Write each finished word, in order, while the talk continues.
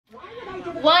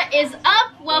What is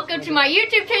up? Welcome to my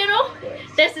YouTube channel.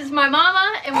 This is my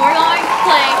mama, and we're going to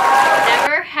play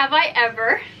Never Have I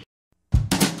Ever.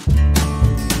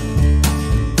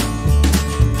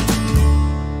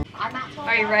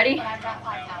 Are you ready?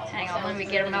 Hang on, let me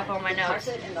get them up on my notes.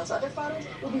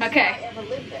 Okay.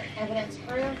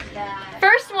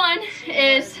 First one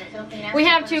is, we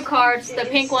have two cards. The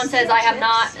pink one says I have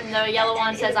not, and the yellow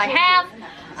one says I have.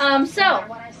 So,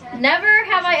 never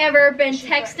have I ever been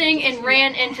texting and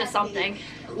ran into something.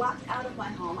 Locked out of my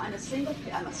home. I'm a single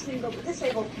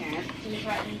disabled parent.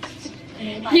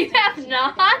 You have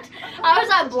not? I was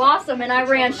at Blossom and I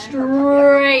ran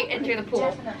straight into the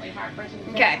pool.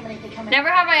 Okay. Never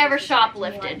have I ever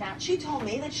shoplifted. She told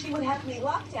me that she would have me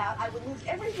locked out. I would lose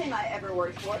everything I ever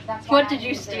worked for. What did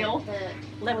you steal?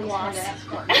 Lip gloss.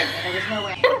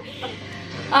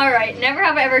 Alright, never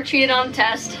have I ever cheated on a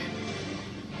test.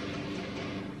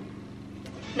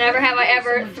 Never have I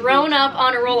ever thrown up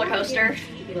on a roller coaster.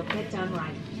 It'll get done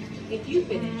right. If you've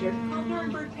been injured, call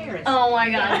Nuremberg Paris. Oh my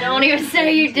god, don't even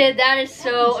say you did. That is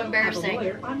so embarrassing.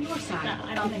 On your side. No,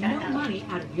 I don't think I have. Money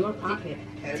out of your pocket.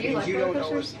 And it means you don't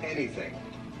owe us anything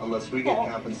unless we get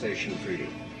compensation for you.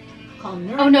 Call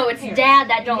Nuremberg Oh no, it's Paris. Dad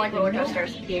that don't like roller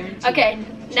coasters. Okay,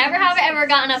 never have I ever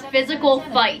gotten a physical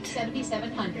fight.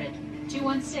 7700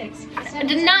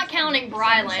 216. Not counting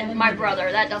Brylan, my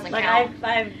brother. That doesn't Like count.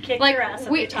 I've kicked Like your ass a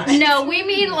few times. no, we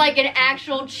mean like an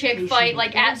actual chick fight,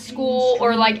 like at school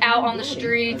or like out on the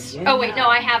streets. Oh wait, no,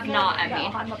 I have not. I mean,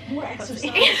 I'm a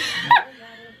pussy.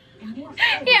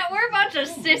 yeah, we're a bunch of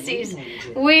sissies.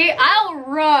 I'll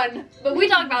run, but we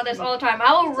talk about this all the time.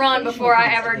 I will run before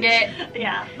I ever get,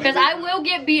 Yeah. because I will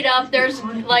get beat up. There's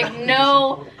like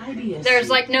no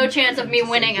chance of me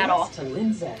winning at all.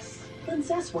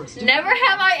 Never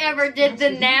have I ever did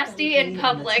the nasty in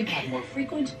public.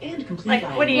 Like,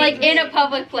 what do you Like in a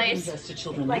public place.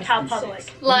 Like how public?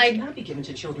 Like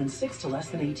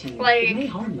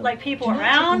people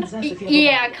around?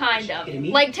 yeah, kind of.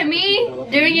 Like to me,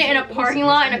 doing it in a parking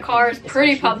lot in a car is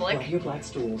pretty public.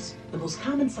 The most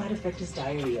common side effect is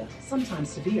diarrhea, sometimes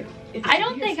severe. I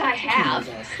don't think I have.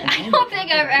 I don't think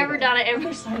I've ever done it in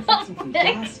public.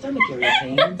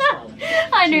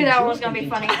 I knew that one was gonna be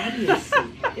funny.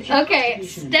 Okay,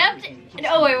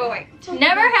 oh wait.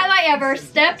 Never have I ever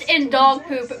stepped in dog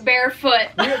poop barefoot.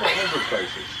 We have a hunger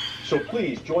crisis, so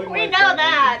please join We my know family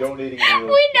that. in donating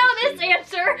We know this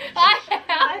answer. I have.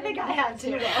 I think I had to.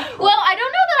 Well, I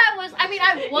don't know that I was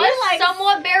like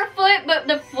somewhat barefoot, but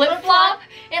the flip-flop,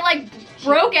 it like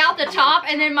broke out the top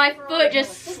and then my foot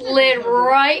just slid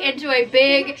right into a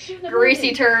big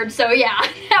greasy turd. So yeah,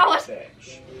 that was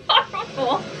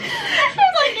horrible. It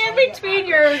was like in between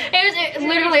your... It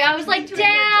literally, I was like,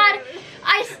 Dad,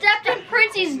 I stepped in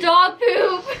Princey's dog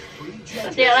poop.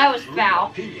 Yeah, that was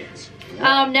foul.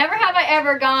 Never have I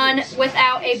ever gone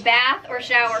without a bath or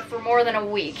shower for more than a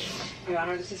week.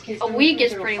 A week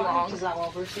is pretty long.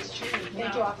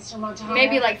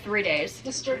 Maybe like 3 days.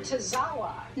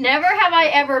 Never have I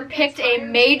ever picked a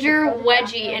major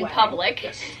wedgie in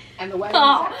public.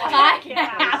 Oh, I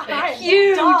have.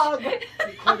 Huge. Dog.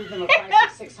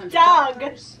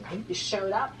 You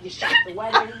showed up, you shot the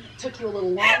wedding, took you a little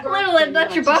longer. Little,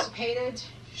 that's your butt. I've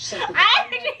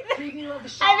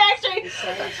actually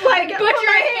like Put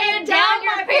your hand down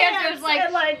your pants. It was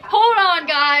like, hold on,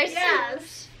 guys.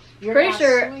 Yes. Pretty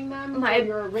sure my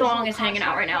thong is hanging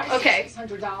out right now. Okay.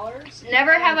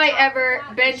 Never have I ever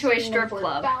been to a strip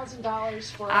club.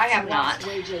 I have not.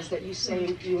 Wages that you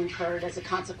say you incurred as a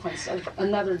consequence of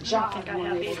another job you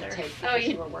weren't able to take.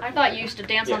 Oh, I thought you used to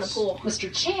dance on the pool.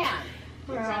 Mr. Chan.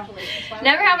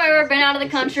 Never have I ever been out of the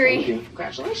country.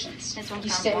 Congratulations. This one's You kind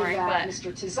of stayed boring, at but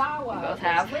Mr. Tazawa. we both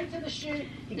have. He went to the shoot.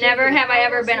 He Never gave you have I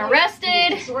ever been photos. arrested.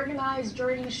 He was disorganized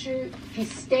during the shoot. He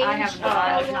staged I have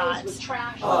not. photos with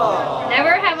trash.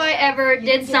 Never have I ever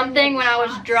did something when I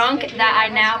was drunk that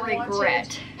I now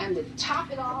regret. And to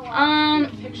top it all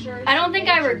off, I don't think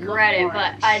I regret it,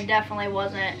 but I definitely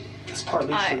wasn't. It's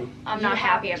partly true. I'm not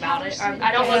happy about it.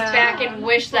 I don't look back and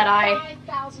wish that I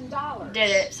did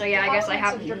it. So yeah, I guess I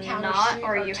have not,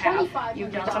 or you have.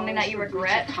 You've done something that you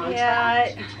regret.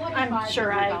 Yeah, I'm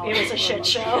sure it was a shit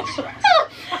show.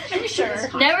 I'm sure.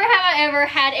 Never have I ever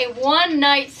had a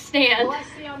one-night stand.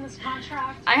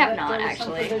 I have not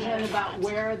actually. Never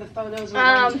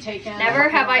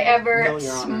have I ever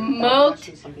smoked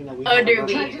a doobie.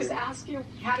 Can I just ask you,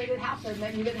 how did it happen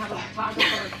that you didn't have a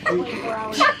photographer 24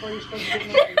 hours before you were supposed to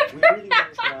get married?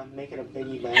 Make it a big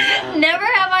event. Never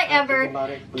have I ever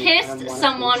kissed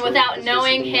someone without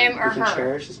knowing him or her.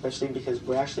 Cherish, especially because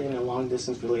we're actually in a long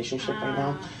distance relationship right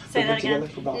now. Say that again.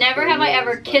 Never have I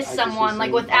ever kissed someone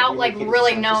like without like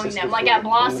really knowing them. Like at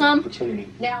Blossom,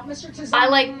 Now, Mr. Tizano, I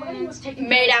like the wedding was taking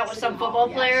made place out at with City some Hall, football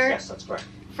yes. player Yes, that's correct.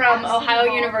 from At City Ohio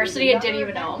Hall, University there's and didn't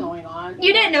even another know him. event going on.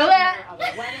 You didn't know that? Other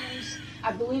weddings.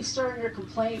 I believe, sir, in your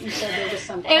complaint, you said there was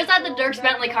some. It was at the Dierks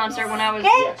Bentley concert when I was.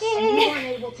 Yes. And you weren't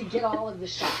able to get all of the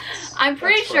shots. I'm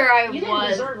pretty That's sure I You didn't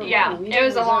was. reserve a Yeah, room. You it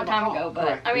was a didn't long reserve a time hall. ago, but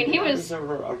Correct. I mean, We he did not was. reserve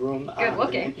a room, good the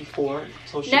looking. night before,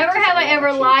 so she Never have I decided ever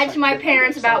to lied check to my the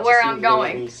parents website about to where see I'm if there were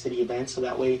going. any city events, so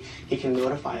that way he can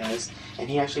notify us. And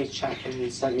he actually checked and he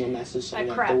sent me a message saying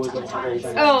that there was no other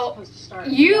event. Oh,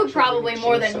 you probably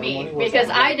more than me because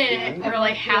I didn't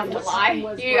really have to lie.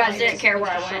 You guys didn't care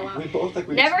where I went. We both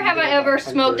agreed Never to have be I there ever about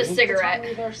smoked a 10:30. cigarette.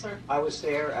 I was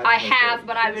there at I have,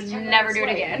 but I would never do it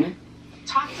again.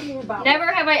 Talk to me about Never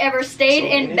have I ever stayed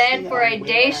in bed initially, for a when I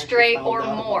day actually straight found or out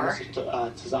about more.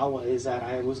 Mr. Tozawa is that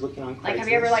I was looking on Like, have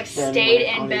you ever, like, Craigslist, then stayed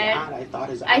when in on the bed? ad, I thought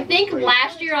his I ad was think great.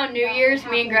 last year on New Year's,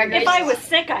 me and Gregory. If I was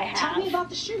sick, I Tell me have. about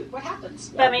the shoot. What happens?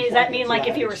 But I mean, does that mean Before I like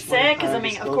if you were just wanted sick? Because to I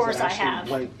mean, of disclose course that I actually have.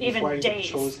 before Even I days.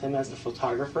 chose him as the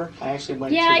photographer. I actually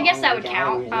went Yeah, to I the guess that online would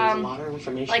gallery, count. and there's a lot of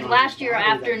information Like on last his year gallery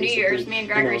after that New Year's, basically, me and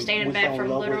Gregory you know, stayed in we bed fell from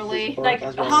love with his literally. work Like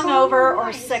as well. hungover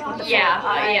or sick with the flu. Yeah,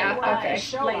 I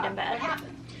okay. laid in bed.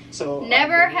 So,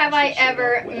 Never when we have I actually showed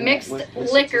ever up with mixed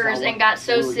Mr. liquors Tozawa, and got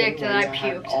so we were sick getting that I ready.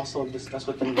 had puked. also discussed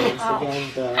with them once again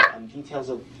the details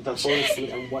of the photo shoot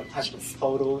and what type of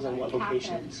photos and what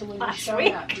location. So when you Last showed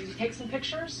week. up, did you take some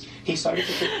pictures? He started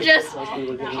to take pictures Just- as we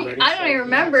were getting ready. I don't even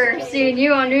remember seeing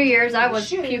you on New Year's. I was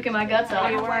puking my guts out.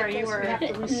 You were.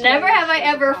 Never have I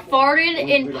ever farted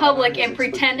in public and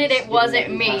pretended it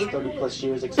wasn't me. 30+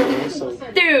 years experience, so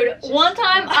Dude, one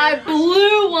time I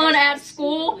blew one at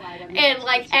school and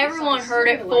like everyone heard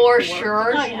it for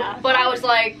sure. Oh, yeah. But I was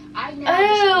like,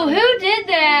 oh, who did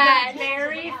The that?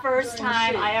 very first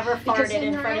time I ever farted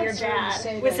in front of your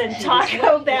dad was in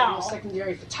Taco Bell.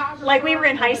 Like we were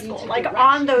in high school, like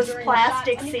on those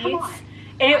plastic seats.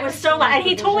 And it was so loud. And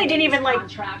he totally didn't even like,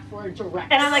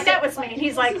 and I'm like, that was me. And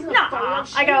he's like, nah.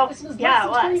 I go, yeah, it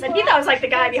was. And he thought it was like the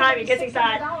guy behind me because he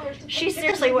thought, she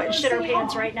seriously wouldn't shit her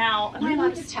pants right now. Am I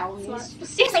allowed to tell me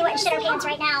Seriously wouldn't shit her pants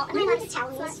right now. Am I allowed to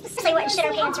tell you? Seriously wouldn't shit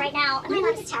her pants right now. Am I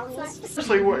allowed to tell you?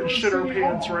 Seriously wouldn't shit her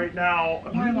pants right now.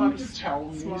 Am I allowed to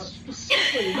tell you?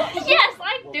 Yes,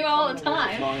 I do all the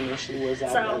time. So,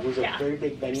 yeah.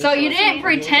 So you didn't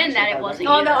pretend that it wasn't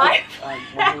Oh you. no, I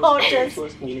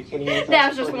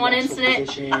That was just one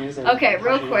incident. Okay,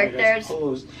 real quick, there's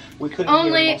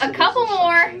only a couple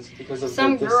more.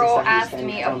 Some girl asked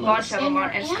me a bunch of them on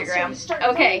Instagram.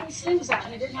 Okay,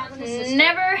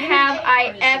 never have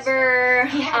I ever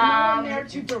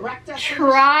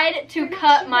tried to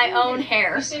cut my own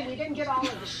hair. You say we didn't get all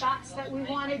of the shots that we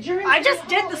wanted. I just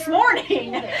did this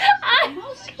morning.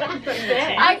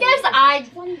 I guess I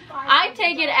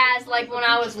take it as like when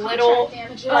I was little.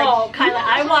 Oh, Kyla,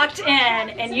 I walked in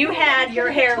and you had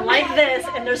your hair like this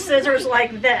and the scissors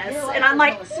like this. And I'm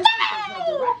like, no!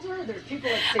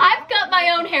 I've cut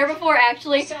my own hair before,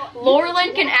 actually.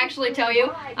 Laurelyn can actually tell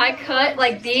you. I cut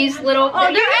like these little.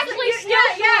 Oh, they're actually still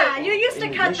yeah, short. you used to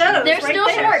cut those. They're right still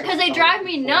there. short because they drive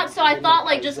me nuts. So I thought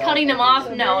like just cutting them off.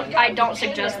 No, I don't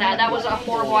suggest that. That was a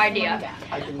horrible idea.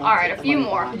 All right, a few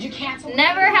more.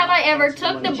 Never have I ever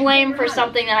took the blame for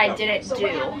something that I didn't do.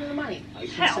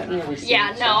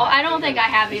 Yeah, no, I don't think I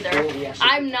have either.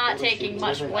 I'm not taking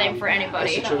much blame for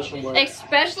anybody,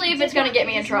 especially if it's gonna get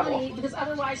me in trouble.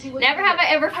 Never have I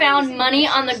ever found money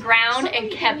on the ground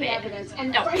and kept it.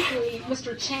 No.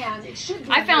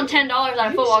 I found $10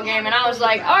 at a football game and I was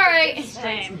like, all right,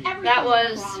 that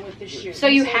was. So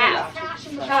you have.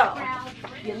 Oh.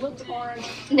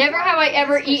 Never have I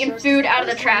ever eaten food out of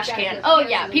the trash can. Oh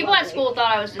yeah, people at school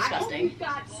thought I was disgusting.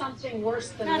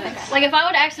 Like if I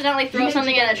would accidentally throw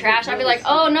something in the trash, I'd be like,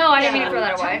 oh no, I didn't mean to throw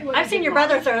that away. I've seen your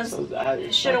brother throw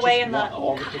shit away in the.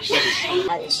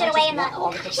 Shit away in the.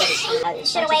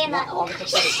 Shit away in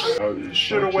the.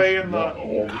 Shit away in the.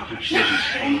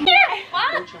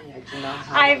 What?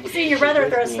 I've seen your brother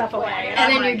throw stuff away.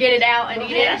 And then you get it out and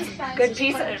eat it. Good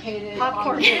piece of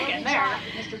popcorn chicken there.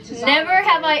 Never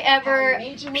have I ever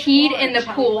peed in the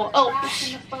pool. Oh,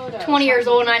 20 years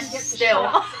old and I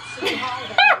still.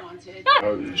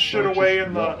 Shit away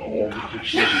in the.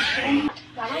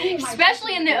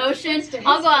 Especially in the ocean,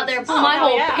 I'll go out there and pull my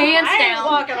whole pants I ain't down.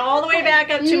 walking all the way back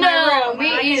up to my room. Me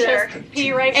I can either. just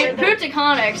pee right In there. Punta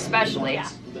Cana especially.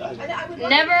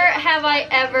 Never have I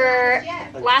ever,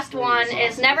 last one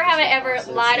is never have I ever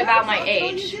lied about my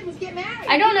age.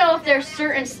 I don't know if there's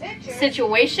certain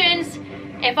situations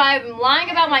If I'm lying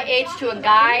about my age to a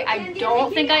guy, I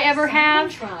don't think I ever have,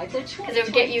 because it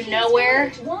would get you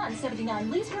nowhere.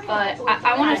 But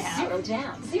I want to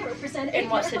have. In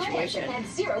what situation?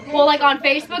 Well, like on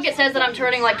Facebook, it says that I'm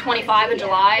turning like 25 in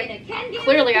July.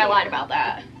 Clearly, I lied about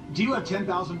that. Do you have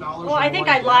 $10,000? Well, I think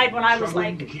I lied when I was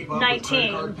like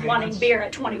 19, wanting beer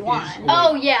at 21.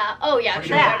 Oh yeah,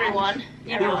 true, everyone.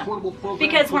 You know,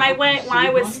 because when I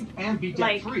was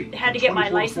like had to get my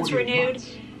license renewed.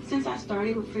 Since I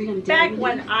started with Freedom back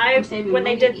when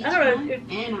they did, I don't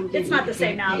know, it's not the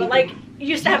same now, but like you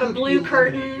used to have a blue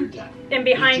curtain in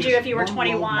behind you if you were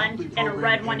 21 and a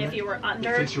red one if you were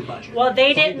under. Well,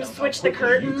 they didn't switch the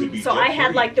curtain, so I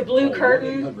had like the blue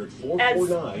curtain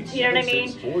as, you know what I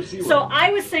mean? So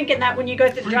I was thinking that when you go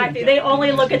through the drive-thru, they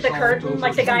only look at the curtain,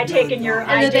 like the guy taking your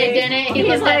ID. And they didn't.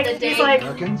 He's like,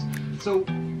 so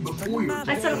before you,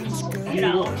 I said, you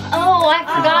know. Oh, I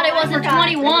forgot it wasn't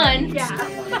 21.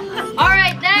 Yeah.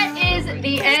 Alright, that is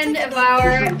the end of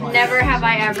our Never Have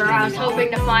I Ever. I was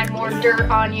hoping to find more dirt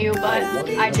on you, but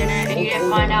I didn't, and you didn't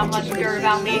find out much dirt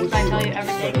about me because I tell you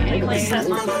everything anyway.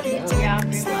 Yeah,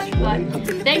 pretty much.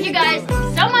 But thank you guys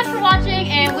so much for watching,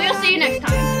 and we'll see you next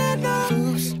time.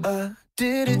 Oops, I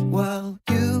did it while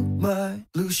you might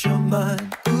lose your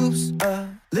mind. Oops, I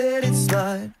let it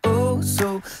slide oh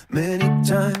so many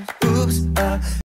times.